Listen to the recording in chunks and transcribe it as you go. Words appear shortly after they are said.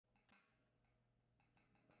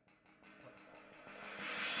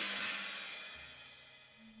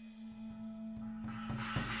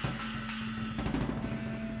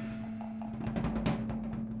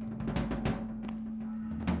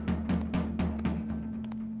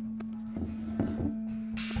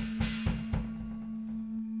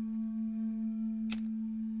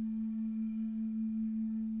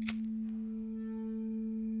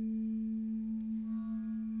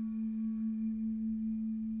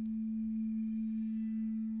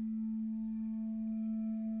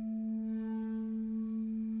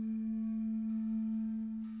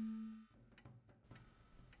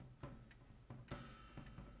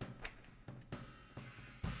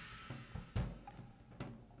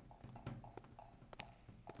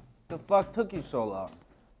The fuck took you so long?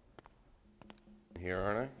 Here,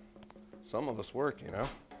 aren't I? Some of us work, you know?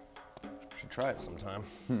 Should try it sometime.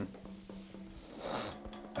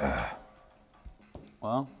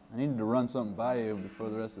 Well, I needed to run something by you before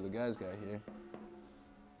the rest of the guys got here.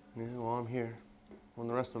 Yeah, well, I'm here. When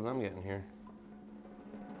the rest of them getting here?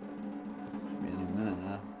 Should be any minute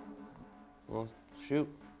now. Well, shoot.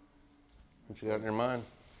 What you got in your mind?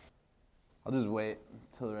 I'll just wait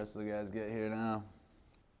until the rest of the guys get here now.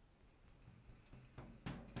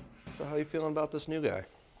 So how you feeling about this new guy?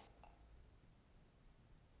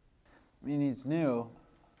 I mean, he's new,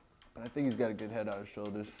 but I think he's got a good head on his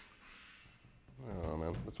shoulders. I don't know,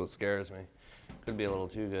 man. That's what scares me. Could be a little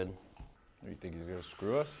too good. You think he's gonna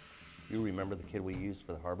screw us? You remember the kid we used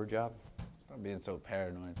for the harbor job? Stop being so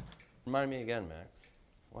paranoid. Remind me again, Max.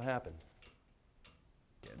 What happened?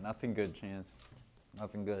 Yeah, nothing good, Chance.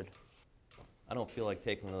 Nothing good. I don't feel like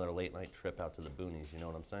taking another late night trip out to the boonies, you know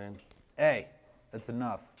what I'm saying? Hey, that's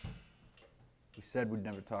enough. We said we'd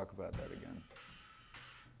never talk about that again.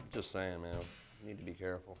 Just saying, man. You need to be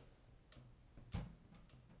careful.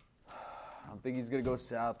 I don't think he's gonna go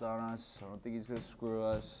south on us. I don't think he's gonna screw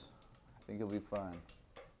us. I think he'll be fine.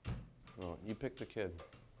 Well, you pick the kid.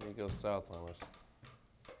 He goes south on us.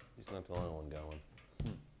 He's not the only one going.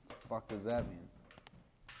 What the fuck does that mean?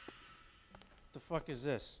 What the fuck is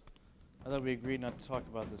this? I thought we agreed not to talk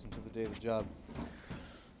about this until the day of the job.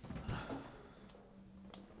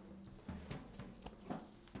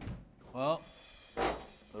 Well,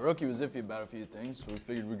 the rookie was iffy about a few things, so we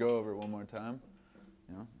figured we'd go over it one more time.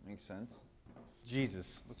 You know, makes sense.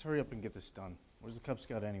 Jesus, let's hurry up and get this done. Where's the Cub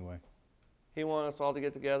Scout anyway? He wants us all to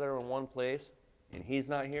get together in one place, and he's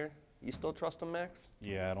not here? You still trust him, Max?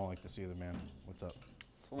 Yeah, I don't like this either, man. What's up?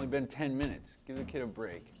 It's only been 10 minutes. Give the kid a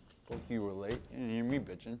break. Both of you were late. You didn't hear me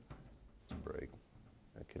bitching. Break.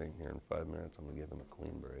 That kid ain't here in 5 minutes. I'm gonna give him a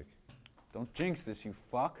clean break. Don't jinx this, you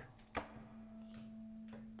fuck.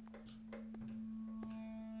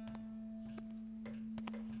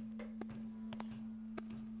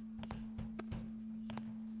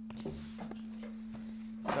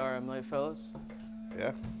 Sorry I'm late, fellas.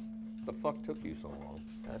 Yeah? The fuck took you so long?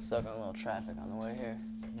 Got stuck on a little traffic on the way here.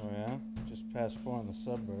 Oh yeah? Just past 4 in the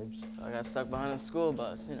suburbs. So I got stuck behind a school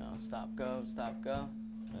bus, you know, stop, go, stop, go.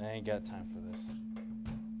 I ain't got time for this.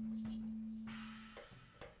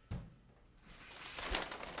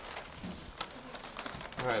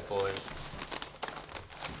 All right, boys.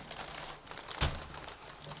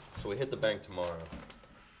 So we hit the bank tomorrow.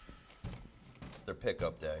 It's their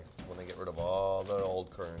pickup day, when they get rid of all the old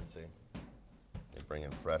currency. They bring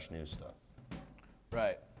in fresh new stuff.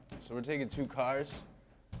 Right. So we're taking 2 cars.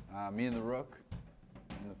 Me and the Rook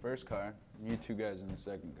in the first car, and you 2 guys in the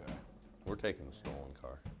second car. We're taking the stolen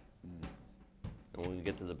car. And when we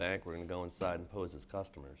get to the bank, we're gonna go inside and pose as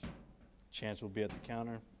customers. Chance will be at the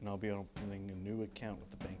counter, and I'll be opening a new account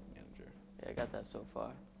with the bank manager. Yeah, I got that so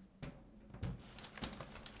far.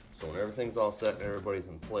 So when everything's all set and everybody's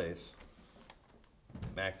in place,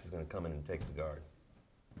 Max is gonna come in and take the guard.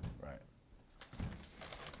 Right.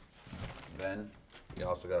 Then, You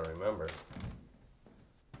also gotta remember,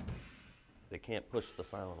 they can't push the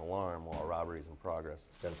silent alarm while a robbery's in progress.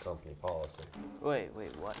 It's against company policy. Wait,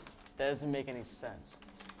 what? That doesn't make any sense.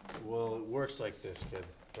 Well, it works like this, kid.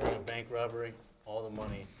 During a bank robbery, all the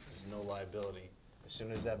money is no liability. As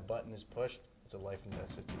soon as that button is pushed, it's a life and death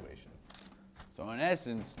situation. so in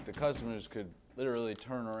essence, the customers could literally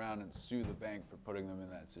turn around and sue the bank for putting them in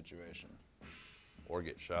that situation. Or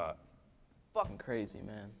get shot. Fucking crazy,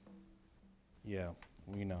 man. Yeah,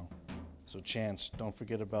 we know. So Chance, don't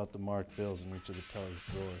forget about the marked bills in each of the teller's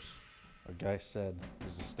drawers. Our guy said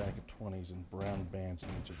there's a stack of 20s and brown bands in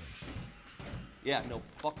each of them. Yeah, no,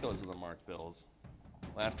 fuck those are the marked bills.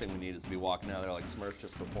 Last thing we need is to be walking out there like Smurfs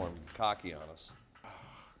just performed cocky on us.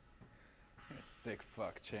 You're a sick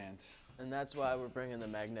fuck, Chance. And that's why we're bringing the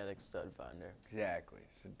magnetic stud finder. Exactly.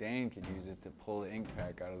 So Dane could use it to pull the ink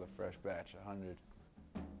pack out of the fresh batch, 100.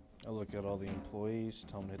 I look at all the employees,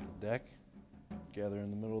 tell them to hit the deck, gather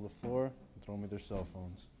in the middle of the floor, and throw me their cell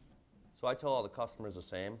phones. So I tell all the customers the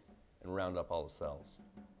same and round up all the cells.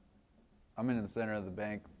 I'm in the center of the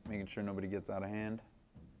bank, making sure nobody gets out of hand.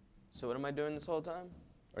 So what am I doing this whole time?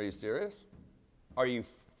 Are you serious? Are you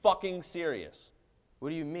fucking serious? What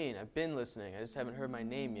do you mean? I've been listening. I just haven't heard my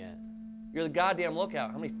name yet. You're the goddamn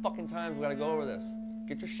lookout. How many fucking times we gotta go over this?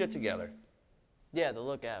 Get your shit together. Yeah, the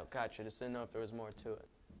lookout. Gotcha. Just didn't know if there was more to it.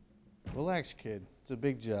 Relax, kid. It's a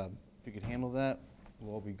big job. If you could handle that,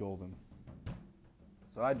 we'll all be golden.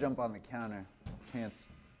 So I jump on the counter. Chance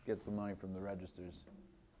gets the money from the registers.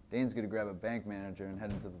 Dane's gonna grab a bank manager and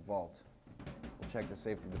head into the vault. We'll check the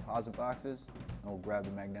safety deposit boxes, and we'll grab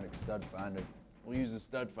the magnetic stud finder. We'll use the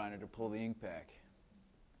stud finder to pull the ink pack.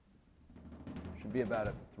 Should be about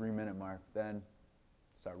at the 3-minute mark, then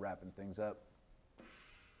start wrapping things up.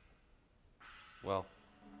 Well,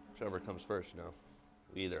 whichever comes first, you know.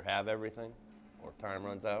 We either have everything, or time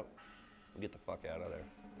runs out, we get the fuck out of there.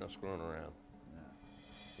 No screwing around. Yeah.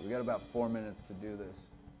 So we got about 4 minutes to do this.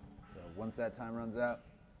 So once that time runs out,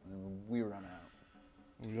 then we run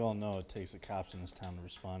out. We all know it takes the cops in this town to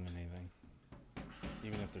respond to anything,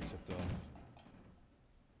 even if they're tipped off.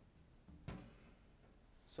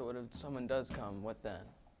 So what if someone does come? What then?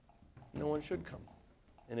 No one should come.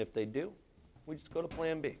 And if they do, we just go to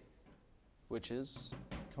plan B. Which is?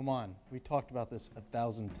 Come on, we talked about this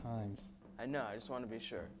 1,000 times. I know, I just want to be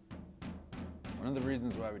sure. One of the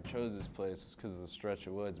reasons why we chose this place is because of the stretch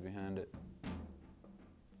of woods behind it.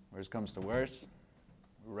 Worst comes to worst,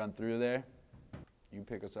 we run through there, you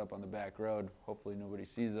pick us up on the back road, hopefully nobody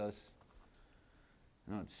sees us.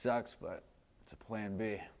 I know it sucks, but it's a plan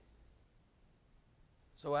B.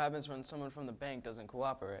 So what happens when someone from the bank doesn't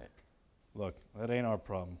cooperate? Look, that ain't our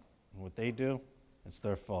problem. And what they do, it's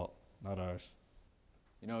their fault, not ours.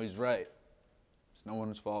 You know, he's right. It's no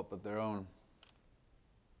one's fault but their own.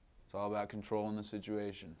 It's all about controlling the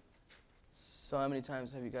situation. So how many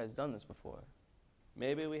times have you guys done this before?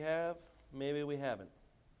 Maybe we have, maybe we haven't.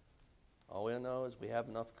 All we know is we have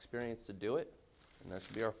enough experience to do it, and that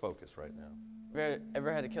should be our focus right now.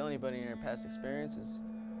 Ever had to kill anybody in your past experiences?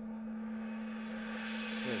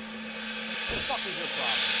 What the fuck is your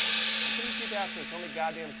problem? How can you keep asking so many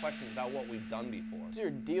goddamn questions about what we've done before? What's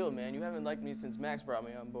your deal, man? You haven't liked me since Max brought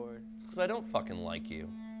me on board. It's because I don't fucking like you.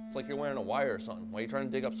 It's like you're wearing a wire or something. Why are you trying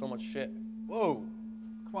to dig up so much shit? Whoa,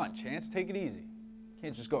 come on, Chance, take it easy.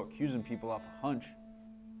 Can't just go accusing people off a hunch.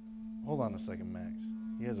 Hold on a second, Max.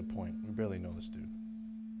 He has a point. We barely know this dude.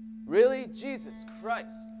 Really? Jesus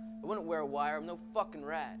Christ. I wouldn't wear a wire. I'm no fucking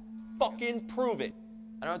rat. Fucking prove it.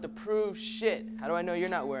 I don't have to prove shit. How do I know you're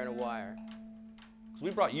not wearing a wire? Because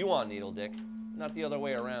we brought you on, Needle Dick, not the other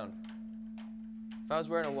way around. If I was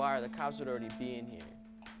wearing a wire, the cops would already be in here.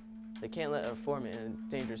 They can't let a foreman in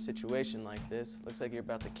a dangerous situation like this. Looks like you're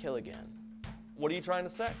about to kill again. What are you trying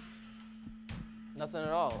to say? Nothing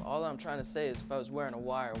at all. All I'm trying to say is if I was wearing a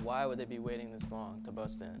wire, why would they be waiting this long to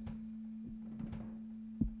bust in?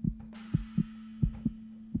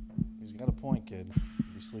 He's got a point, kid.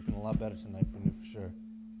 You'll be sleeping a lot better tonight if we knew for sure.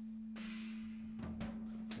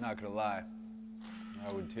 Not gonna lie,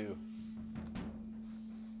 I would too.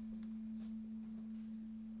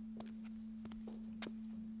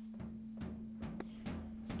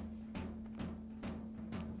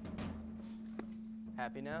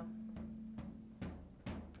 Happy now?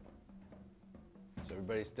 So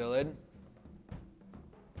everybody still in?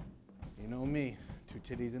 You know me.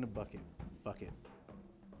 2 titties in a bucket. Fuck it.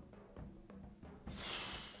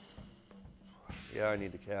 Yeah, I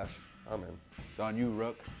need the cash. I'm in. It's on you,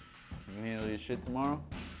 Rook. You can handle your shit tomorrow?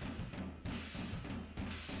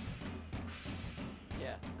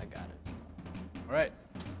 Yeah, I got it. All right.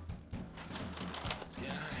 Let's get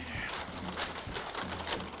out of here.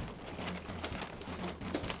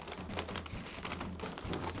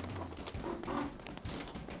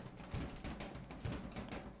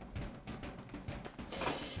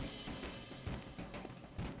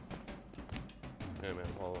 Hey, man,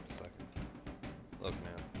 hold up a second. Look,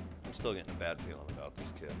 man, I'm still getting a bad feeling about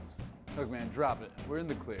this kid. Look, man, drop it. We're in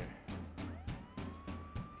the clear.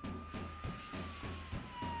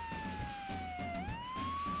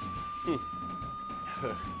 Yeah,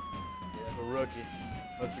 a rookie.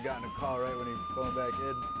 Must have gotten a call right when he phoned back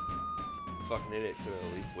in. Fucking idiot could have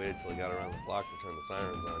at least waited till he got around the block to turn the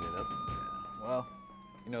sirens on, you know? Yeah, well,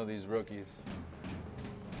 you know these rookies.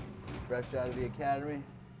 Fresh out of the academy,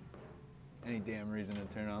 any damn reason to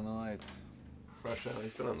turn on the lights. Fresh out,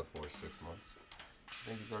 he's been on the force 6 months.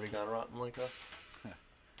 Think he's already gone rotten like us?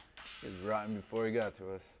 He was rotten before he got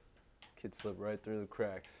to us. Kid slipped right through the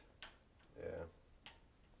cracks. Yeah.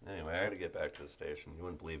 Anyway, I gotta get back to the station. You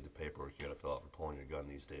wouldn't believe the paperwork you gotta fill out for pulling your gun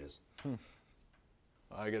these days. Well,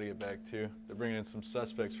 I gotta get back too. They're bringing in some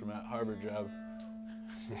suspects from that harbor job.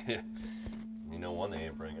 Yeah. You know one they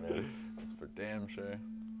ain't bringing in. That's for damn sure.